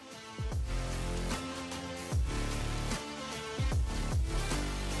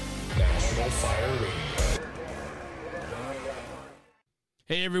National Fire Radio.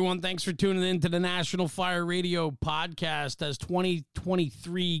 Hey, everyone. Thanks for tuning in to the National Fire Radio podcast. As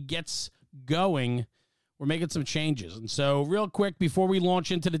 2023 gets going, we're making some changes. And so real quick, before we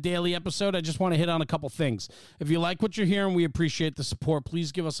launch into the daily episode, I just want to hit on a couple things. If you like what you're hearing, we appreciate the support.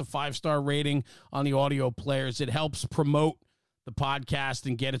 Please give us a 5-star rating on the audio players. It helps promote the podcast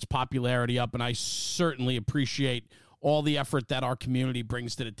and get its popularity up. And I certainly appreciate all the effort that our community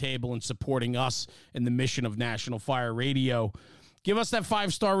brings to the table in supporting us in the mission of National Fire Radio. Give us that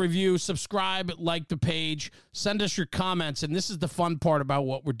 5-star review, subscribe, like the page, send us your comments. And this is the fun part about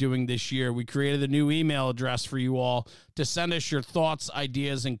what we're doing this year. We created a new email address for you all to send us your thoughts,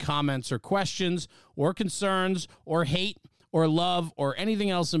 ideas, and comments or questions or concerns or hate or love or anything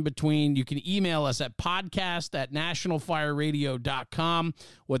else in between. You can email us at podcast@nationalfireradio.com.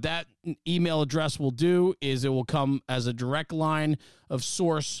 What that email address will do is it will come as a direct line of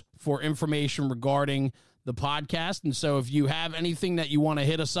source for information regarding the podcast. And so if you have anything that you want to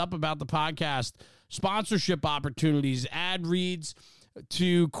hit us up about the podcast, sponsorship opportunities, ad reads,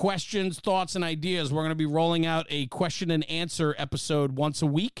 to questions, thoughts, and ideas, we're going to be rolling out a question and answer episode once a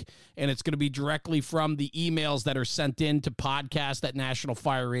week, and it's going to be directly from the emails that are sent in to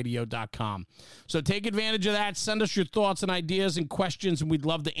podcast@nationalfireradio.com. So take advantage of that. Send us your thoughts and ideas and questions, and we'd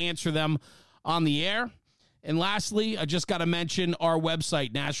love to answer them on the air. And lastly, I just got to mention our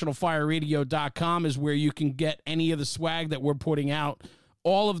website, nationalfireradio.com, is where you can get any of the swag that we're putting out.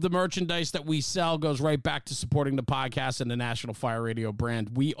 All of the merchandise that we sell goes right back to supporting the podcast and the National Fire Radio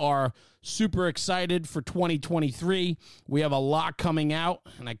brand. We are super excited for 2023. We have a lot coming out,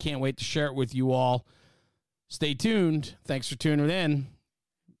 and I can't wait to share it with you all. Stay tuned. Thanks for tuning in.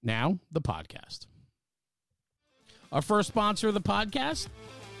 Now, the podcast. Our first sponsor of the podcast,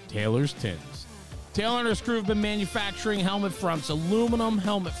 Taylor's Tins. Taylor and his crew have been manufacturing helmet fronts, aluminum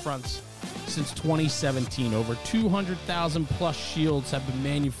helmet fronts, since 2017. Over 200,000 plus shields have been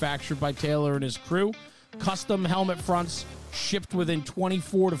manufactured by Taylor and his crew. Custom helmet fronts shipped within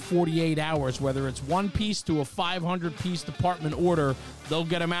 24 to 48 hours. Whether it's one piece to a 500-piece department order, they'll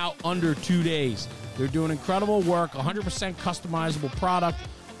get them out under 2 days. They're doing incredible work, 100% customizable product.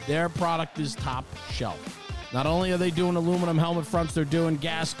 Their product is top shelf. Not only are they doing aluminum helmet fronts, they're doing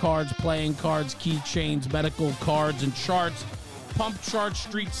gas cards, playing cards, keychains, medical cards, and charts, pump charts,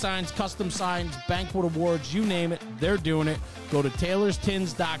 street signs, custom signs, banquet awards, you name it, they're doing it. Go to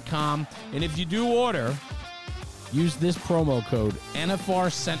taylorstins.com, and if you do order, use this promo code, NFR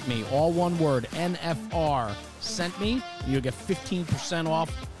Sent Me, all one word, NFR Sent Me, and you'll get 15%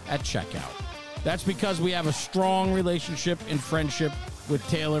 off at checkout. That's because we have a strong relationship and friendship with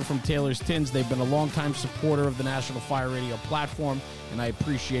Taylor from Taylor's Tins. They've been a longtime supporter of the National Fire Radio platform, and I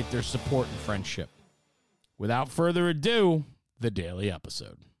appreciate their support and friendship. Without further ado, the daily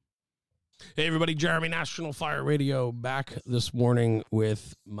episode. Hey, everybody, Jeremy, National Fire Radio, back this morning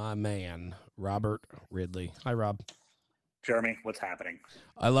with my man, Robert Ridley. Hi, Rob. Jeremy, what's happening?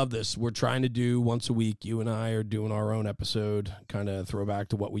 I love this. We're trying to do once a week. You and I are doing our own episode, kind of throwback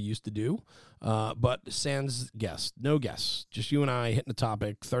to what we used to do. But sans guest, no guests, just you and I hitting the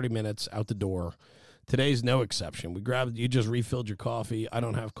topic, 30 minutes out the door. Today's no exception. You just refilled your coffee. I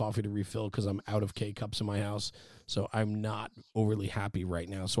don't have coffee to refill because I'm out of K-Cups in my house, so I'm not overly happy right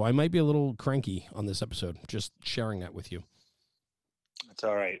now. So I might be a little cranky on this episode, just sharing that with you. It's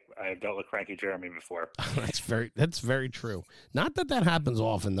all right. I've dealt with cranky Jeremy before. That's very true. Not that happens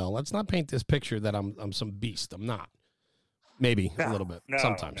often, though. Let's not paint this picture that I'm some beast. I'm not. Maybe a little bit.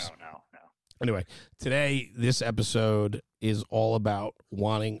 Sometimes. No. Anyway, today, this episode is all about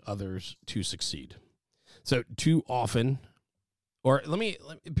wanting others to succeed. So too often, or let me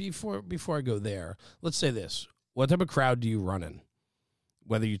before I go there, let's say this. What type of crowd do you run in?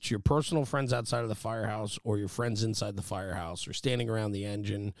 Whether it's your personal friends outside of the firehouse or your friends inside the firehouse or standing around the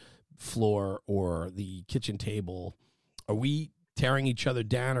engine floor or the kitchen table, are we tearing each other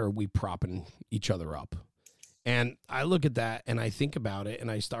down or are we propping each other up? And I look at that and I think about it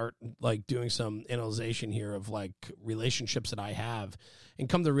and I start like doing some analyzation here of like relationships that I have and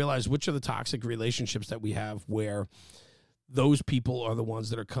come to realize which are the toxic relationships that we have where those people are the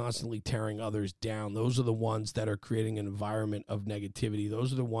ones that are constantly tearing others down. Those are the ones that are creating an environment of negativity.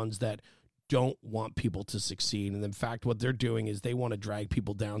 Those are the ones that don't want people to succeed. And in fact, what they're doing is they want to drag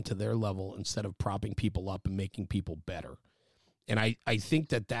people down to their level instead of propping people up and making people better. And I think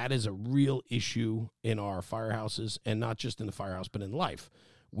that is a real issue in our firehouses, and not just in the firehouse, but in life.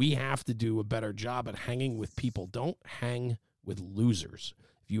 We have to do a better job at hanging with people. Don't hang with losers.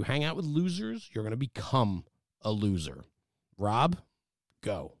 If you hang out with losers, you're going to become a loser. Rob,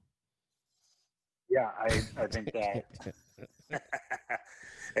 go. Yeah, I think that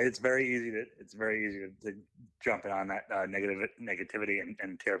It's very easy to jump in on that negativity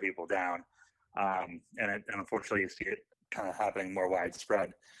and tear people down. And unfortunately, you see it kind of happening more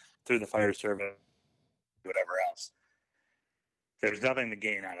widespread through the fire service, whatever else. There's nothing to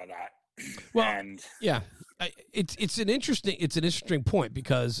gain out of that. Well, and yeah, it's an interesting point,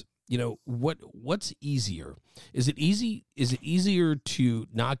 because what's easier? Is it easier to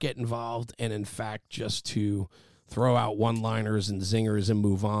not get involved and in fact just to throw out one-liners and zingers and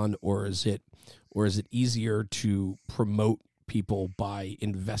move on, or is it easier to promote people by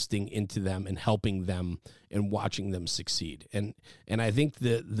investing into them and helping them and watching them succeed? And I think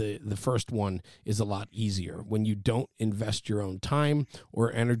the first one is a lot easier when you don't invest your own time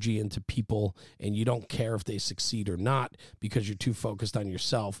or energy into people, and you don't care if they succeed or not because you're too focused on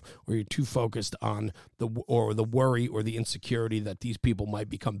yourself, or you're too focused on the worry or the insecurity that these people might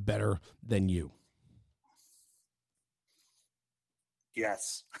become better than you.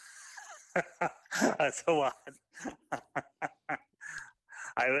 Yes. That's a lot.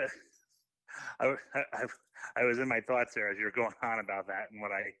 I was in my thoughts there as you were going on about that, and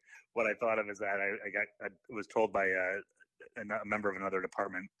what I thought of is that I was told by a member of another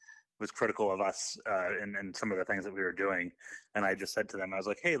department was critical of us and some of the things that we were doing, and I just said to them, I was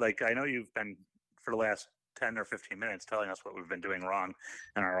like, hey, like, I know you've been for the last 10 or 15 minutes telling us what we've been doing wrong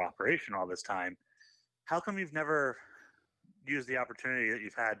in our operation all this time. How come you've never used the opportunity that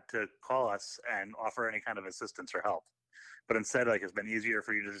you've had to call us and offer any kind of assistance or help? But instead, like, it's been easier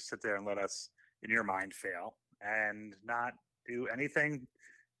for you to just sit there and let us, in your mind, fail and not do anything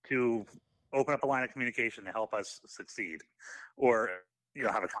to open up a line of communication to help us succeed, or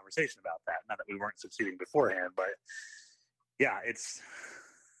have a conversation about that. Not that we weren't succeeding beforehand, but yeah, it's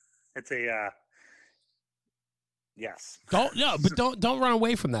a yes. Don't run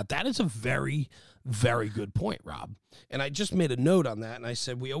away from that. That is a very, very good point, Rob. And I just made a note on that, and I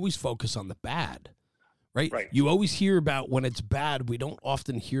said we always focus on the bad. Right. You always hear about when it's bad. We don't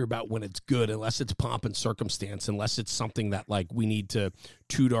often hear about when it's good, unless it's pomp and circumstance, unless it's something that, like, we need to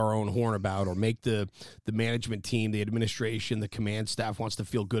toot our own horn about, or make the management team, the administration, the command staff wants to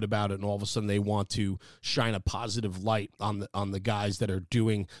feel good about it, and all of a sudden they want to shine a positive light on the guys that are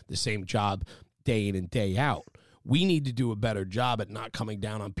doing the same job day in and day out. We need to do a better job at not coming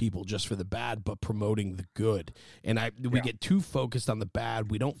down on people just for the bad, but promoting the good. And we get too focused on the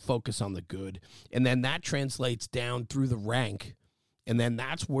bad. We don't focus on the good. And then that translates down through the rank. And then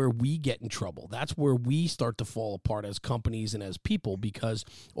that's where we get in trouble. That's where we start to fall apart as companies and as people, because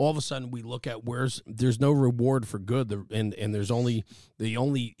all of a sudden we look at there's no reward for good. And there's the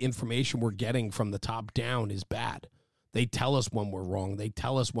only information we're getting from the top down is bad. They tell us when we're wrong. They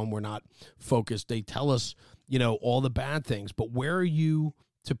tell us when we're not focused. They tell us, all the bad things. But where are you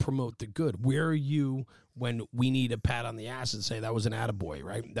to promote the good? Where are you when we need a pat on the ass and say that was an attaboy,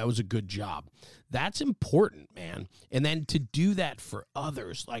 right? That was a good job. That's important, man. And then to do that for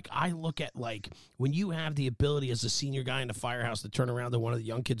others, like, I look at, like, when you have the ability as a senior guy in the firehouse to turn around to one of the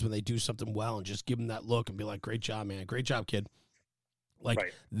young kids when they do something well and just give them that look and be like, great job, man. Great job, kid. Like,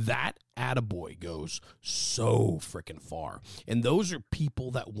 right. That attaboy goes so freaking far. And those are people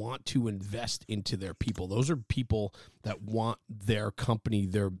that want to invest into their people. Those are people that want their company,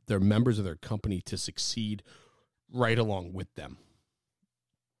 their members of their company, to succeed right along with them.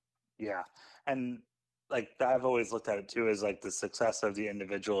 Yeah. And, like, I've always looked at it too as, like, the success of the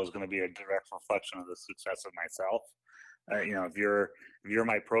individual is going to be a direct reflection of the success of myself. If you're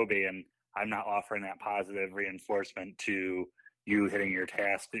my probie and I'm not offering that positive reinforcement to you hitting your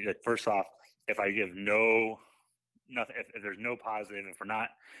task, first off, if I give nothing, if there's no positive, if we're not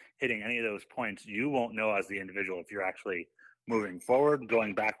hitting any of those points, you won't know as the individual if you're actually moving forward,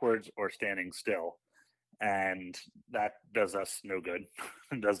 going backwards, or standing still. And that does us no good.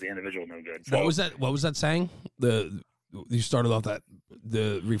 It does the individual no good. So, what was that saying? You started off that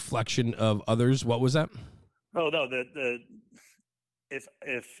the reflection of others. What was that? Oh no,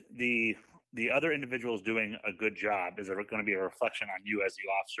 if the other individual is doing a good job, is there going to be a reflection on you as the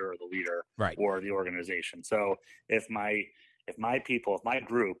officer or the leader, right, or the organization? So if my people, if my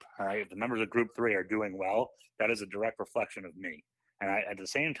group, all right, if the members of Group 3 are doing well, that is a direct reflection of me. And at the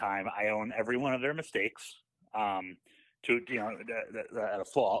same time, I own every one of their mistakes, at a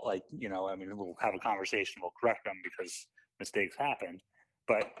fault. Like, we'll have a conversation, we'll correct them because mistakes happen.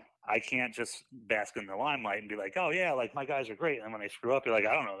 But I can't just bask in the limelight and be like, oh yeah, like, my guys are great, and then when they screw up, you're like,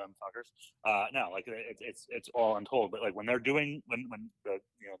 I don't know them fuckers. No, like, it's all untold. But, like, when they're doing, when the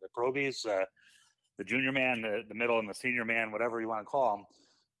the probies, the junior man, the middle, and the senior man, whatever you want to call them,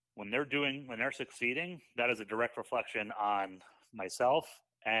 when they're succeeding, that is a direct reflection on myself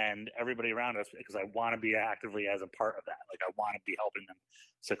and everybody around us, because I want to be actively as a part of that. Like, I want to be helping them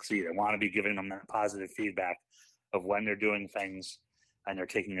succeed. I want to be giving them that positive feedback of when they're doing things and they're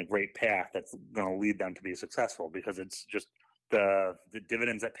taking a great path that's going to lead them to be successful, because it's just the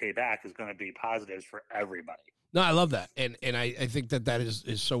dividends that pay back is going to be positives for everybody. No, I love that. And I think that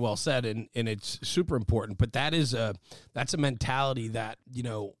is so well said, and it's super important. But that's a mentality that, you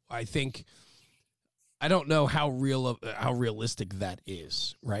know, I think, I don't know how realistic that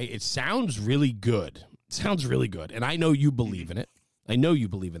is, right? It sounds really good. It sounds really good. And I know you believe in it. I know you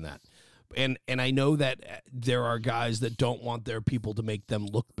believe in that. And I know that there are guys that don't want their people to make them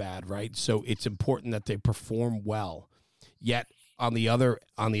look bad, right? So it's important that they perform well. Yet on the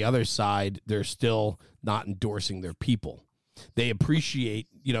other side, they're still not endorsing their people. They appreciate,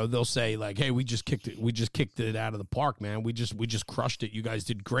 you know, they'll say like, "Hey, we just kicked it out of the park, man. We just crushed it. You guys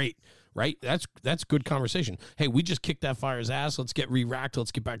did great." Right? That's good conversation. Hey, we just kicked that fire's ass. Let's get re-racked.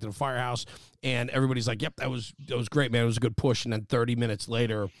 Let's get back to the firehouse. And everybody's like, "Yep, that was great, man. It was a good push." And then 30 minutes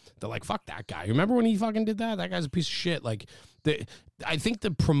later, they're like, "Fuck that guy. Remember when he fucking did that? That guy's a piece of shit." Like, I think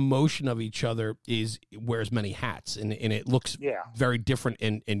the promotion of each other wears many hats, and it looks very different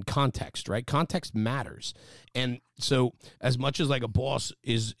in context, right? Context matters. And so as much as like a boss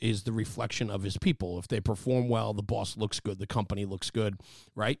is the reflection of his people, if they perform well, the boss looks good, the company looks good,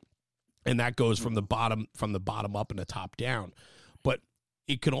 right? And that goes from the bottom up and the top down. But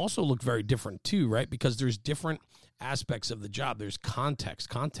it can also look very different too, right? Because there's different aspects of the job. There's context.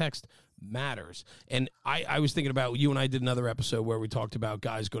 Context matters. And I was thinking about, you and I did another episode where we talked about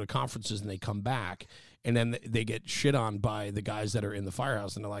guys go to conferences and they come back and then they get shit on by the guys that are in the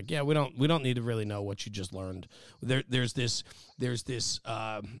firehouse, and they're like, "Yeah, we don't need to really know what you just learned." There's this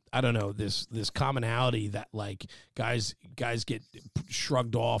I don't know, this commonality that like guys get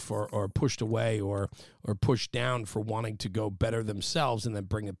shrugged off or pushed away or pushed down for wanting to go better themselves and then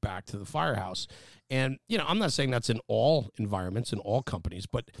bring it back to the firehouse. And, you know, I'm not saying that's in all environments, in all companies,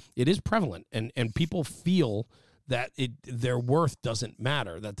 but it is prevalent, and people feel that their worth doesn't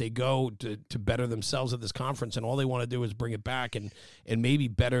matter, that they go to better themselves at this conference, and all they want to do is bring it back and maybe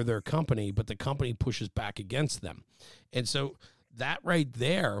better their company, but the company pushes back against them. And so that right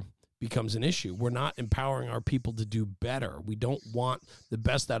there becomes an issue. We're not empowering our people to do better. We don't want the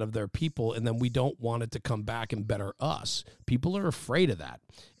best out of their people, and then we don't want it to come back and better us. People are afraid of that.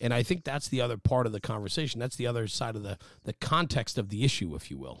 And I think that's the other part of the conversation. That's the other side of the context of the issue, if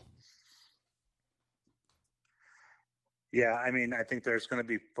you will. Yeah, I mean, I think there's going to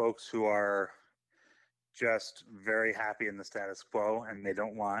be folks who are just very happy in the status quo, and they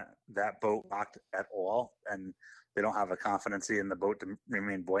don't want that boat rocked at all, and they don't have a confidence in the boat to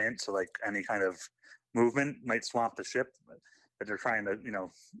remain buoyant. So, like, any kind of movement might swamp the ship that they're trying to, you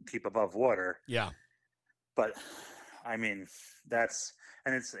know, keep above water. Yeah. But, I mean, that's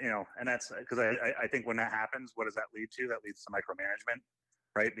because I think when that happens, what does that lead to? That leads to micromanagement,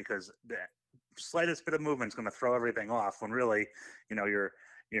 right? Because the slightest bit of movement is going to throw everything off, when really, you know, you're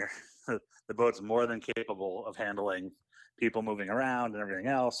the boat's more than capable of handling people moving around and everything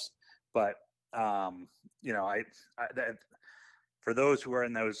else. But you know, for those who are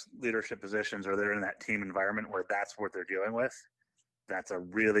in those leadership positions, or they're in that team environment where that's what they're dealing with, that's a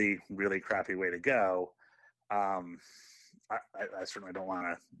really, really crappy way to go. I certainly don't want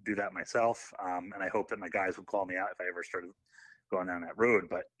to do that myself, and I hope that my guys would call me out if I ever started going down that road.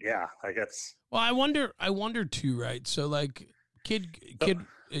 But yeah, I guess. Well, I wonder too, right? So like,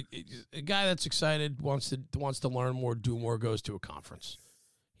 a guy that's excited, wants to learn more, do more, goes to a conference.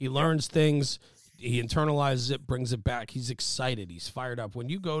 He learns things, he internalizes it, brings it back. He's excited, he's fired up. When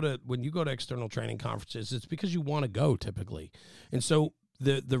you go to external training conferences, it's because you want to go, typically. And so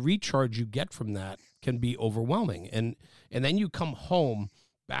the recharge you get from that can be overwhelming. And then you come home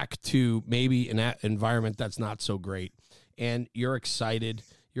back to maybe an environment that's not so great, and you're excited,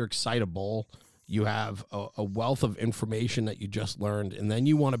 you're excitable, you have a wealth of information that you just learned, and then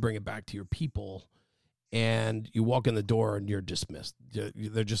you want to bring it back to your people, and you walk in the door and you're dismissed.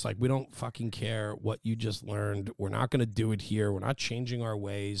 They're just like, "We don't fucking care what you just learned. We're not going to do it here. We're not changing our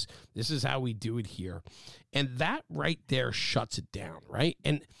ways. This is how we do it here." And that right there shuts it down, right?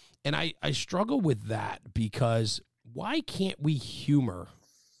 And I struggle with that, because why can't we humor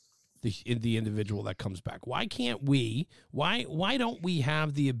the individual that comes back? Why can't we? Why don't we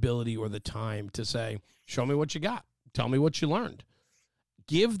have the ability or the time to say, "Show me what you got. Tell me what you learned"?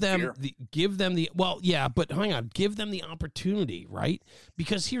 Give them well, yeah, but hang on, give them the opportunity, right?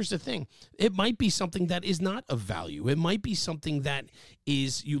 Because here's the thing. It might be something that is not of value. It might be something that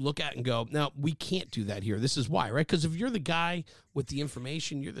is you look at and go, now, we can't do that here. This is why, right? Because if you're the guy with the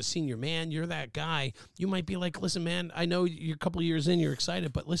information, you're the senior man, you're that guy, you might be like, listen, man, I know you're a couple of years in, you're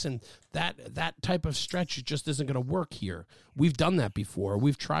excited, but listen, that type of stretch just isn't going to work here. We've done that before.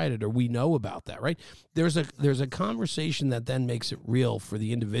 We've tried it, or we know about that, right? There's a conversation that then makes it real for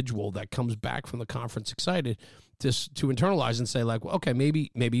the individual that comes back from the conference excited to internalize and say, like, well, okay, maybe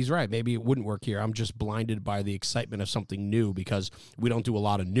he's right. Maybe it wouldn't work here. I'm just blinded by the excitement of something new because we don't do a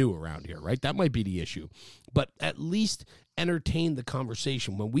lot of new around here, right? That might be the issue. But at least entertain the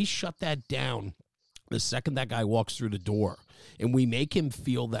conversation. When we shut that down the second that guy walks through the door and we make him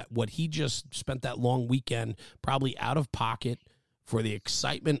feel that what he just spent that long weekend probably out of pocket for the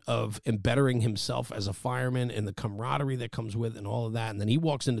excitement of bettering himself as a fireman and the camaraderie that comes with and all of that, and then he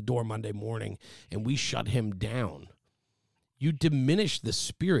walks in the door Monday morning and we shut him down, you diminish the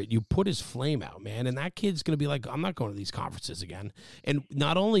spirit. You put his flame out, man, and that kid's going to be like, I'm not going to these conferences again. And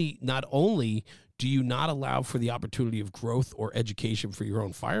not only do you not allow for the opportunity of growth or education for your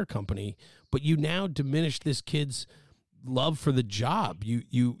own fire company, but you now diminish this kid's love for the job.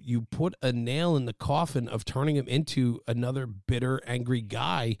 You put a nail in the coffin of turning him into another bitter, angry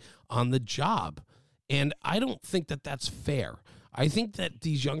guy on the job. And I don't think that that's fair. I think that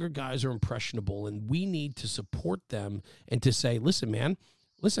these younger guys are impressionable, and we need to support them and to say, listen, man,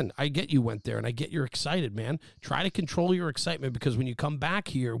 I get you went there and I get you're excited, man. Try to control your excitement, because when you come back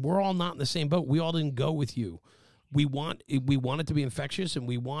here, we're all not in the same boat. We all didn't go with you. We want it to be infectious, and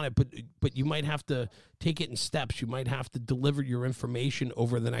we want it, but you might have to take it in steps. You might have to deliver your information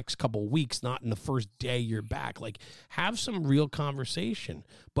over the next couple of weeks, not in the first day you're back. Like, have some real conversation,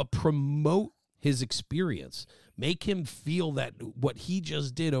 but promote his experience. Make him feel that what he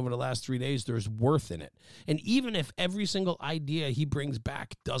just did over the last 3 days, there's worth in it. And even if every single idea he brings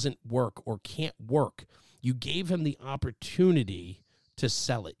back doesn't work or can't work, you gave him the opportunity to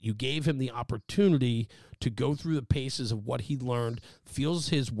sell it. You gave him the opportunity to go through the paces of what he learned, feels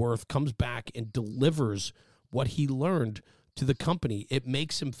his worth, comes back and delivers what he learned to the company. It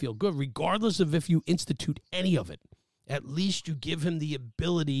makes him feel good, regardless of if you institute any of it. At least you give him the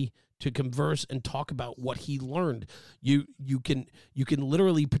ability to converse and talk about what he learned. You can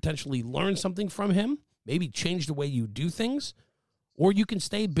literally potentially learn something from him, maybe change the way you do things, or you can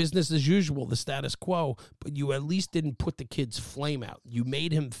stay business as usual, the status quo, but you at least didn't put the kid's flame out. You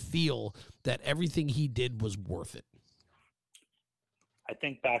made him feel that everything he did was worth it. I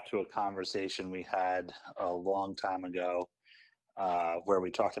think back to a conversation we had a long time ago where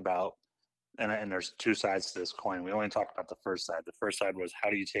we talked about, and there's two sides to this coin. We only talked about the first side. The first side was, how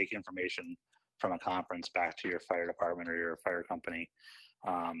do you take information from a conference back to your fire department or your fire company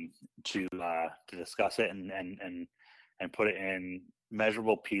to discuss it and put it in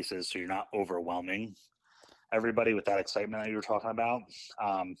measurable pieces so you're not overwhelming everybody with that excitement that you were talking about.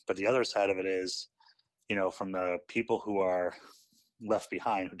 But the other side of it is, from the people who are left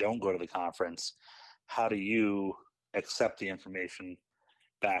behind, who don't go to the conference, how do you accept the information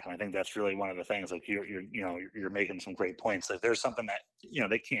back? And I think that's really one of the things. Like, you're making some great points. Like, there's something that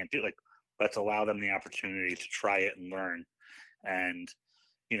they can't do. Like, let's allow them the opportunity to try it and learn, and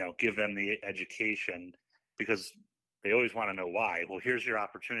give them the education, because they always want to know why. Well, here's your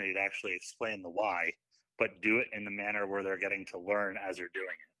opportunity to actually explain the why, but do it in the manner where they're getting to learn as they're doing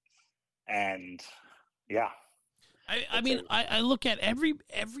it. And yeah, I mean, I look at every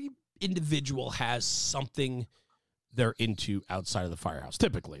individual has something they're into outside of the firehouse,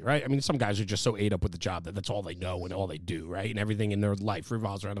 typically, right? I mean, some guys are just so ate up with the job that that's all they know and all they do, right? And everything in their life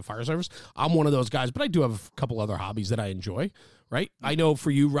revolves around the fire service. I'm one of those guys, but I do have a couple other hobbies that I enjoy, right? I know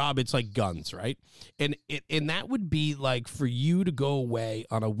for you, Rob, it's like guns, right? And that would be like for you to go away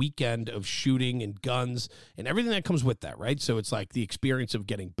on a weekend of shooting and guns and everything that comes with that, right? So it's like the experience of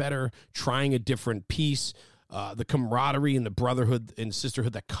getting better, trying a different piece, the camaraderie and the brotherhood and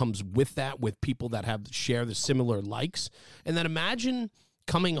sisterhood that comes with that, with people that share the similar likes. And then imagine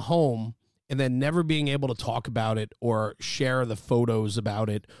coming home and then never being able to talk about it or share the photos about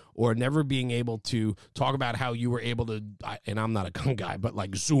it, or never being able to talk about how you were able to, and I'm not a gun guy, but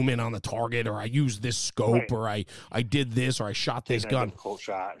like zoom in on the target, or I used this scope, right, or I did this, or I shot this gun.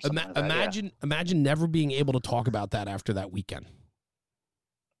 Shot imagine never being able to talk about that after that weekend.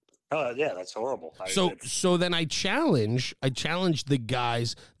 Oh yeah, that's horrible. So then I challenge the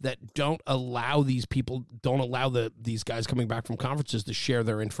guys that don't allow these guys coming back from conferences to share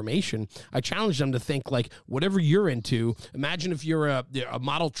their information. I challenge them to think like, whatever you're into, imagine if you're a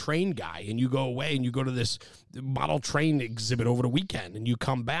model train guy and you go away and you go to this model train exhibit over the weekend and you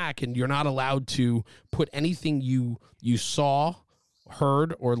come back and you're not allowed to put anything you saw,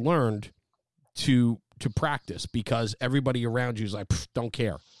 heard, or learned to practice because everybody around you is like, don't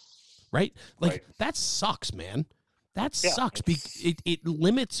care. Right? Like, right. That sucks, man. That sucks. It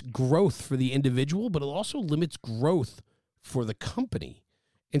limits growth for the individual, but it also limits growth for the company.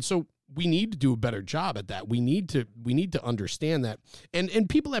 And so we need to do a better job at that. We need to understand that. And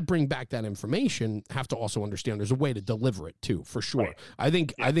people that bring back that information have to also understand there's a way to deliver it too, for sure. Right. I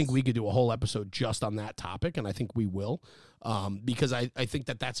think we could do a whole episode just on that topic, and I think we will, because I think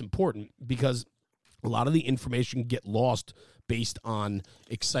that's important, because a lot of the information can get lost based on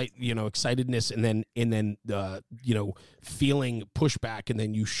excitedness and then feeling pushback, and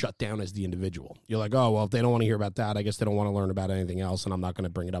then you shut down as the individual. You're like, oh, well, if they don't want to hear about that, I guess they don't want to learn about anything else, and I'm not going to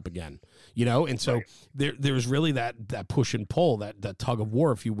bring it up again. And so right. there's really that push and pull, that tug of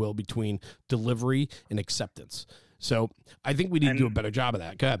war, if you will, between delivery and acceptance. So I think we need to do a better job of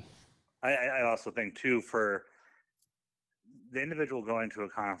that. Go ahead. I also think too, for the individual going to a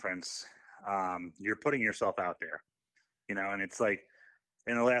conference, you're putting yourself out there. And it's like,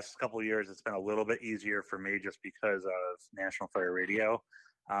 in the last couple of years, it's been a little bit easier for me just because of National Fire Radio,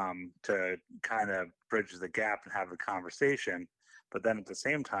 to kind of bridge the gap and have the conversation. But then at the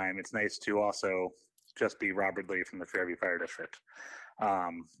same time, it's nice to also just be Robert Lee from the Fairview Fire District.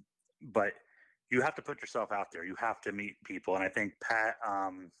 But you have to put yourself out there. You have to meet people. And I think Pat,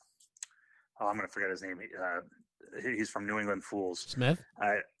 I'm going to forget his name. He's from New England Fools. Smith?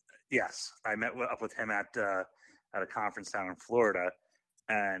 Yes. I met up with him at a conference down in Florida,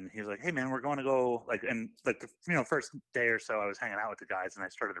 and he was like, hey man, we're going to go, the first day or so I was hanging out with the guys and I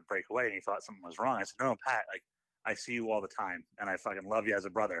started to break away and he thought something was wrong. I said, no, Pat, I see you all the time and I fucking love you as a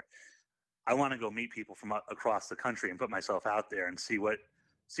brother. I want to go meet people from across the country and put myself out there and see what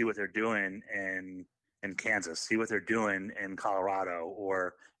they're doing in Kansas, see what they're doing in Colorado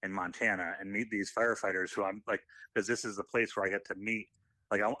or in Montana, and meet these firefighters who I'm like, because this is the place where I get to meet.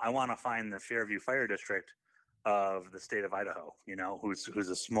 Like, I want to find the Fairview Fire District of the state of Idaho, who's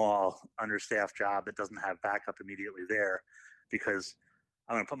a small, understaffed job that doesn't have backup immediately there, because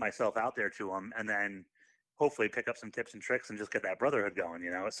I'm going to put myself out there to them and then hopefully pick up some tips and tricks and just get that brotherhood going,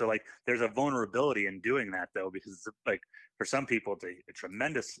 So there's a vulnerability in doing that though, because for some people it's a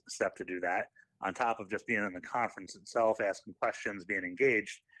tremendous step to do that, on top of just being in the conference itself, asking questions, being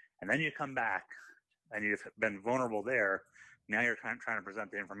engaged. And then you come back and you've been vulnerable there. Now you're trying to present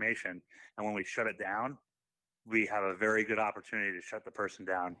the information. And when we shut it down, we have a very good opportunity to shut the person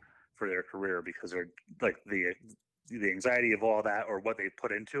down for their career, because they're like the anxiety of all that, or what they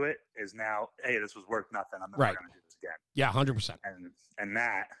put into it, is now, hey, this was worth nothing. I'm never going to do this again. Yeah, 100%. And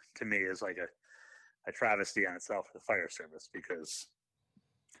that to me is like a travesty on itself for the fire service, because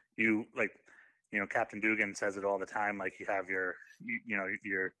Captain Dugan says it all the time. Like, you have your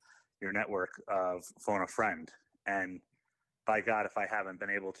network of phone a friend, and by God, if I haven't been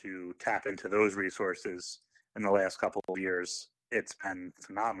able to tap into those resources in the last couple of years, it's been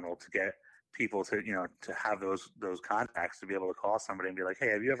phenomenal to get people to have those contacts, to be able to call somebody and be like, hey,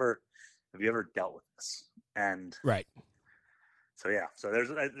 have you ever dealt with this? And right. So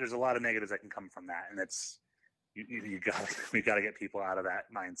there's a lot of negatives that can come from that, and it's we got to get people out of that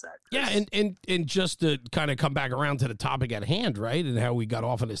mindset. Yeah, and just to kind of come back around to the topic at hand, right, and how we got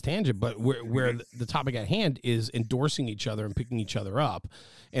off on this tangent, but where the topic at hand is endorsing each other and picking each other up,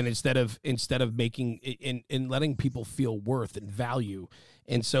 and instead of making and letting people feel worth and value.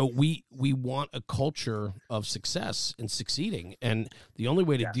 And so we want a culture of success and succeeding, and the only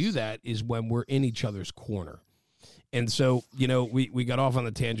way to do that is when we're in each other's corner. And so, we got off on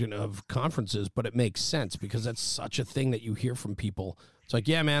the tangent of conferences, but it makes sense, because that's such a thing that you hear from people. It's like,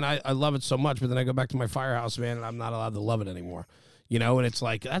 yeah, man, I love it so much, but then I go back to my firehouse, man, and I'm not allowed to love it anymore. And it's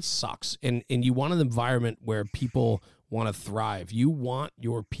like, that sucks. And you want an environment where people want to thrive. You want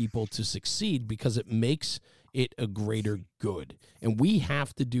your people to succeed, because it makes it a greater good. And we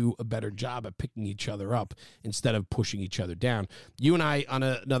have to do a better job at picking each other up instead of pushing each other down. You and I, on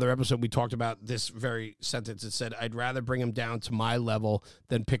another episode, we talked about this very sentence. It said, I'd rather bring him down to my level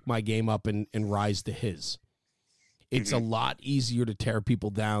than pick my game up and rise to his. It's a lot easier to tear people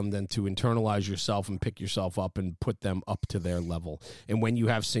down than to internalize yourself and pick yourself up and put them up to their level. And when you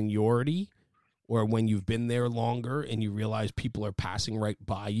have seniority or when you've been there longer and you realize people are passing right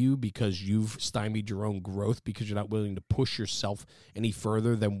by you because you've stymied your own growth because you're not willing to push yourself any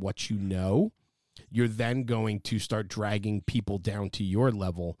further than what you know, you're then going to start dragging people down to your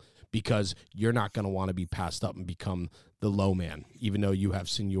level because you're not going to want to be passed up and become the low man. Even though you have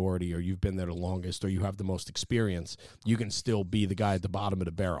seniority or you've been there the longest or you have the most experience, you can still be the guy at the bottom of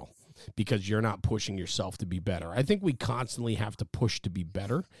the barrel because you're not pushing yourself to be better. I think we constantly have to push to be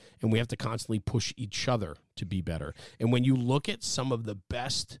better, and we have to constantly push each other to be better. And when you look at some of the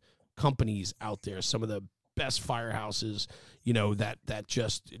best companies out there, some of the best firehouses, you know, that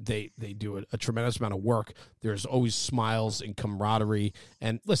just they do a tremendous amount of work. There's always smiles and camaraderie.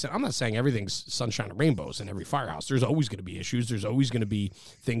 And listen, I'm not saying everything's sunshine and rainbows in every firehouse. There's always going to be issues. There's always going to be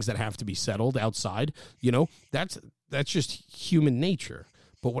things that have to be settled outside. You know, that's just human nature.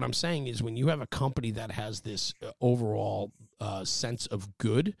 But what I'm saying is when you have a company that has this overall sense of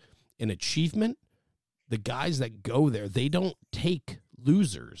good and achievement, the guys that go there, they don't take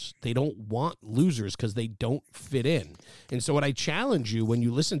losers. They don't want losers because they don't fit in. And so what I challenge you when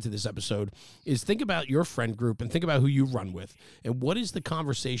you listen to this episode is think about your friend group and think about who you run with and what does the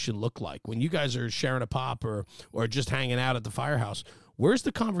conversation look like when you guys are sharing a pop or just hanging out at the firehouse. Where's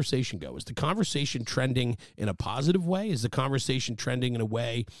the conversation go? Is the conversation trending in a positive way? Is the conversation trending in a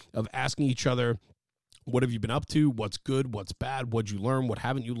way of asking each other, what have you been up to? What's good? What's bad? What'd you learn? What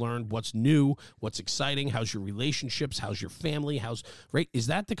haven't you learned? What's new? What's exciting? How's your relationships? How's your family? Right? Is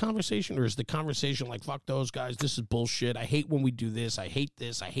that the conversation? Or is the conversation like, fuck those guys. This is bullshit. I hate when we do this. I hate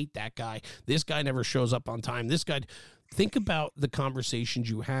this. I hate that guy. This guy never shows up on time. This guy. Think about the conversations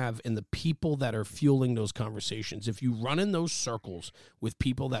you have and the people that are fueling those conversations. If you run in those circles with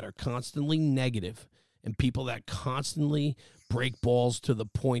people that are constantly negative and people that constantly break balls to the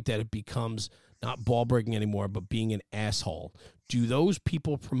point that it becomes not ball breaking anymore, but being an asshole, do those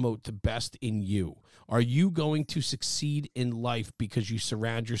people promote the best in you? Are you going to succeed in life because you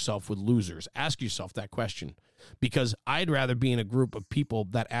surround yourself with losers? Ask yourself that question. Because I'd rather be in a group of people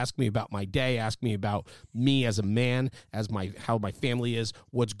that ask me about my day, ask me about me as a man, how my family is,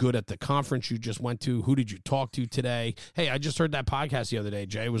 what's good at the conference you just went to, who did you talk to today? Hey, I just heard that podcast the other day,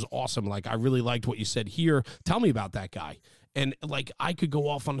 Jay. It was awesome. Like, I really liked what you said here. Tell me about that guy. And like, I could go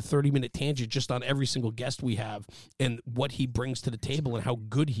off on a 30-minute tangent just on every single guest we have and what he brings to the table and how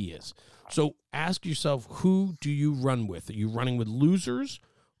good he is. So ask yourself, who do you run with? Are you running with losers?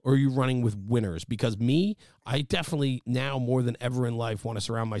 Or are you running with winners? Because I definitely now more than ever in life want to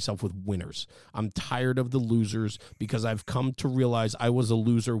surround myself with winners. I'm tired of the losers because I've come to realize I was a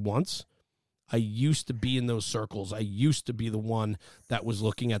loser once. I used to be in those circles. I used to be the one that was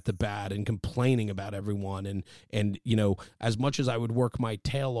looking at the bad and complaining about everyone. And you know, as much as I would work my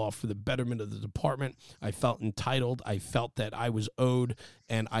tail off for the betterment of the department, I felt entitled. I felt that I was owed,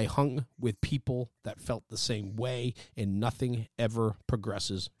 and I hung with people that felt the same way, and nothing ever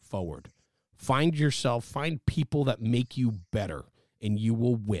progresses forward. Find people that make you better, and you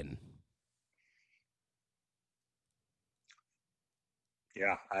will win.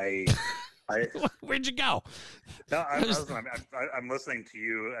 Yeah, Where'd you go? No, I'm listening to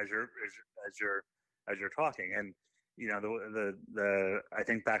you as you're talking, and you know the I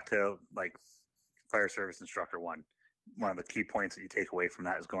think back to like fire service instructor one of the key points that you take away from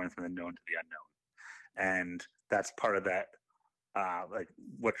that is going from the known to the unknown, and that's part of that. Like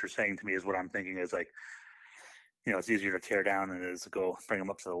what you're saying to me is what I'm thinking is like, you know, it's easier to tear down than it is to go bring them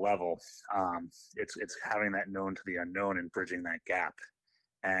up to the level. It's having that known to the unknown and bridging that gap.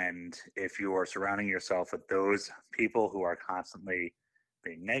 And if you are surrounding yourself with those people who are constantly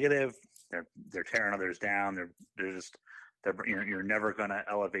being negative, they're tearing others down. You're never going to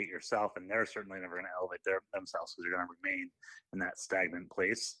elevate yourself, and they're certainly never going to elevate themselves because you're going to remain in that stagnant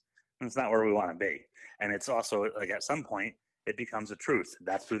place. And it's not where we want to be. And it's also like at some point it becomes a truth.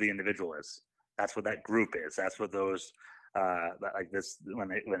 That's who the individual is. That's what that group is. That's what those like this when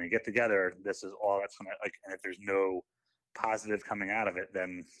they get together. This is all that's going to like. And if there's no positive coming out of it,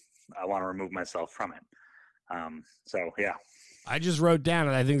 then I want to remove myself from it. So yeah, I just wrote down,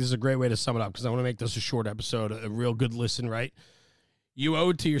 and I think this is a great way to sum it up because I want to make this a short episode, a real good listen, right? You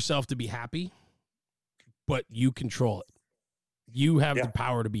owe it to yourself to be happy, but you control it. You have the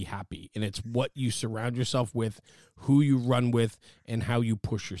power to be happy, and it's what you surround yourself with, who you run with, and how you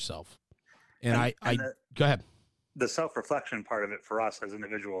push yourself. And go ahead. The self-reflection part of it for us as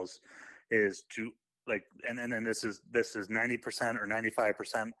individuals is to like, and this is 90% or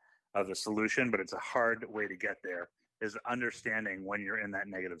 95% of the solution, but it's a hard way to get there, is understanding when you're in that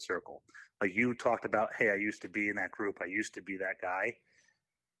negative circle. Like you talked about, hey, I used to be in that group. I used to be that guy.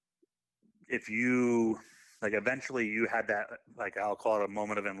 If you like eventually you had that, like, I'll call it a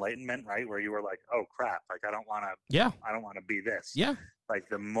moment of enlightenment, right? Where you were like, oh crap, like I don't want to be this. Yeah. Like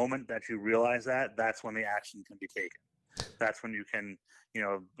the moment that you realize that, that's when the action can be taken. That's when you can,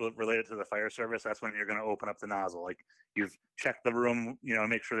 relate it to the fire service. That's when you're going to open up the nozzle. Like you've checked the room,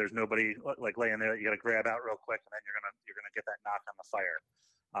 make sure there's nobody like laying there that you got to grab out real quick, and then you're gonna get that knock on the fire,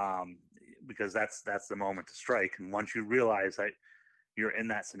 because that's the moment to strike. And once you realize that you're in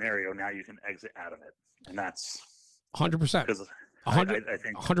that scenario, now you can exit out of it, and that's 100%. Because I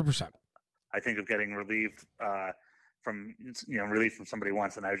think 100%. I think of getting relieved from somebody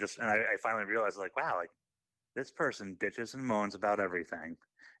once, and I finally realized, like, wow, like this person bitches and moans about everything,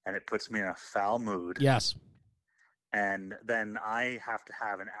 and it puts me in a foul mood. Yes. And then I have to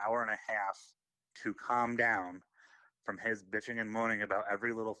have an hour and a half to calm down from his bitching and moaning about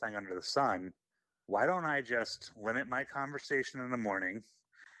every little thing under the sun. Why don't I just limit my conversation in the morning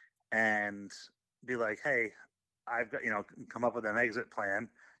and be like, hey, I've got, come up with an exit plan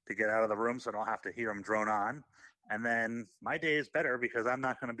to get out of the room so I don't have to hear him drone on. And then my day is better because I'm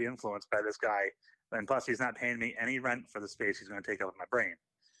not going to be influenced by this guy. And plus, he's not paying me any rent for the space he's going to take up my brain.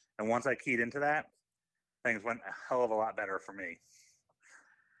 And once I keyed into that, things went a hell of a lot better for me.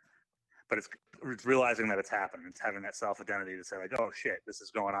 But it's realizing that it's happened. It's having that self-identity to say, like, oh, shit, this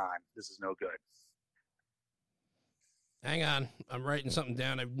is going on. This is no good. Hang on. I'm writing something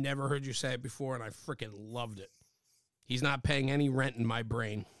down. I've never heard you say it before, and I freaking loved it. He's not paying any rent in my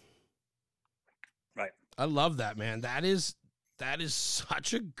brain. Right. I love that, man. That is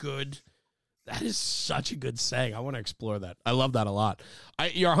such a good saying. I want to explore that. I love that a lot.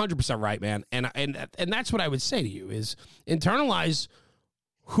 You're 100% right, man. And that's what I would say to you is internalize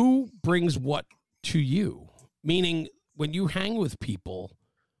who brings what to you. Meaning when you hang with people,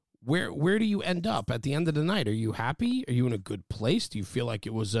 where do you end up at the end of the night? Are you happy? Are you in a good place? Do you feel like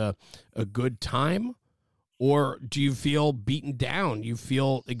it was a good time? Or do you feel beaten down? You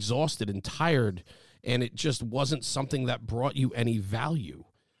feel exhausted and tired, and it just wasn't something that brought you any value?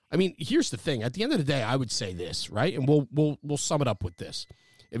 I mean, here's the thing. At the end of the day, I would say this, right? And we'll sum it up with this.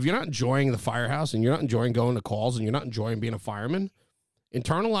 If you're not enjoying the firehouse and you're not enjoying going to calls and you're not enjoying being a fireman,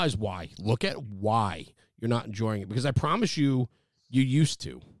 internalize why. Look at why you're not enjoying it, because I promise you used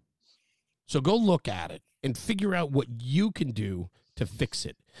to. So go look at it and figure out what you can do to fix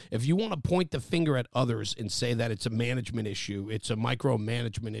it. If you want to point the finger at others and say that it's a management issue, it's a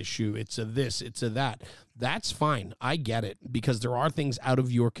micromanagement issue, it's a this, it's a that, that's fine. I get it, because there are things out of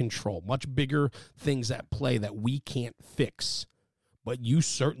your control, much bigger things at play that we can't fix. But you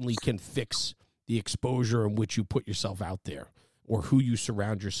certainly can fix the exposure in which you put yourself out there, or who you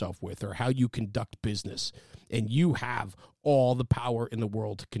surround yourself with, or how you conduct business. And you have all the power in the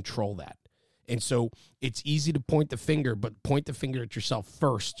world to control that. And so it's easy to point the finger, but point the finger at yourself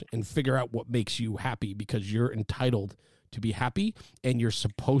first and figure out what makes you happy, because you're entitled to be happy and you're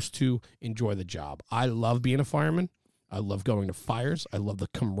supposed to enjoy the job. I love being a fireman. I love going to fires. I love the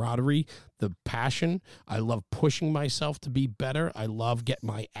camaraderie, the passion. I love pushing myself to be better. I love getting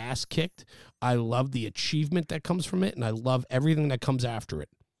my ass kicked. I love the achievement that comes from it, and I love everything that comes after it.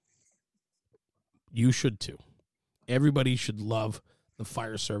 You should too. Everybody should love the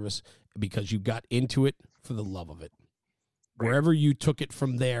fire service, because you got into it for the love of it. Wherever you took it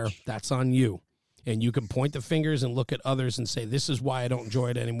from there, that's on you. And you can point the fingers and look at others and say, this is why I don't enjoy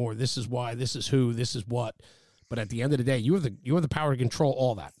it anymore. This is why, this is who, this is what. But at the end of the day, you have the power to control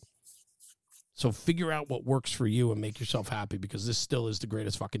all that. So figure out what works for you and make yourself happy, because this still is the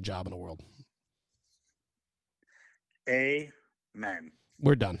greatest fucking job in the world. Amen.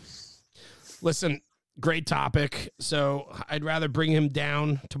 We're done. Listen, great topic. So I'd rather bring him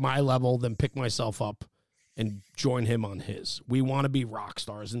down to my level than pick myself up and join him on his. We want to be rock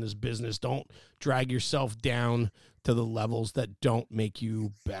stars in this business. Don't drag yourself down to the levels that don't make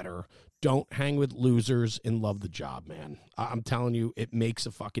you better. Don't hang with losers and love the job, man. I'm telling you, it makes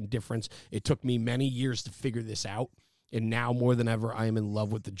a fucking difference. It took me many years to figure this out, and now more than ever, I am in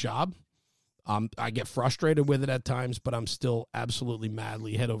love with the job. I get frustrated with it at times, but I'm still absolutely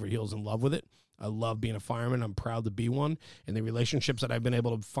madly head over heels in love with it. I love being a fireman. I'm proud to be one. And the relationships that I've been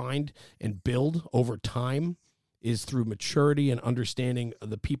able to find and build over time is through maturity and understanding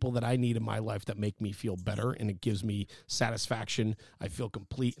the people that I need in my life that make me feel better. And it gives me satisfaction. I feel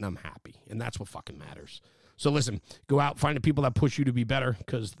complete and I'm happy. And that's what fucking matters. So listen, go out, find the people that push you to be better,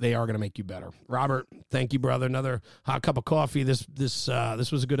 because they are going to make you better. Robert, thank you, brother. Another hot cup of coffee. This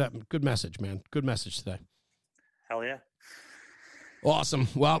was a good message, man. Good message today. Hell yeah. Awesome.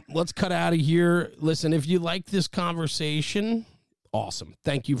 Well, let's cut out of here. Listen, if you like this conversation, awesome.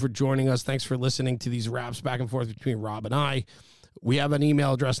 Thank you for joining us. Thanks for listening to these raps back and forth between Rob and I. We have an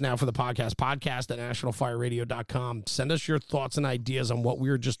email address now for the podcast at nationalfireradio.com. Send us your thoughts and ideas on what we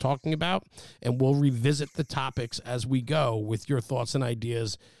were just talking about, and we'll revisit the topics as we go with your thoughts and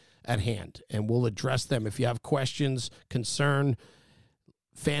ideas at hand, and we'll address them. If you have questions, concern,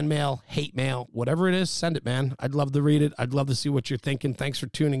 fan mail, hate mail, whatever it is, send it, man. I'd love to read it. I'd love to see what you're thinking. Thanks for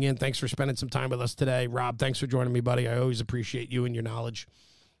tuning in. Thanks for spending some time with us today. Rob, thanks for joining me, buddy. I always appreciate you and your knowledge.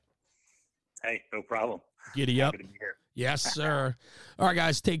 Hey, no problem. Giddy up. Happy to be here. Yes, sir. All right,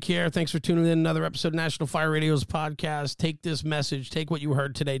 guys, take care. Thanks for tuning in. Another episode of National Fire Radio's podcast. Take this message, take what you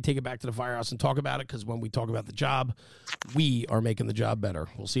heard today, take it back to the firehouse and talk about it, because when we talk about the job, we are making the job better.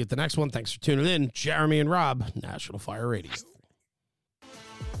 We'll see you at the next one. Thanks for tuning in. Jeremy and Rob, National Fire Radio.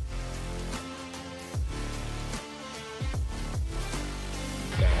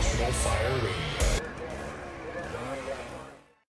 National Fire Radio.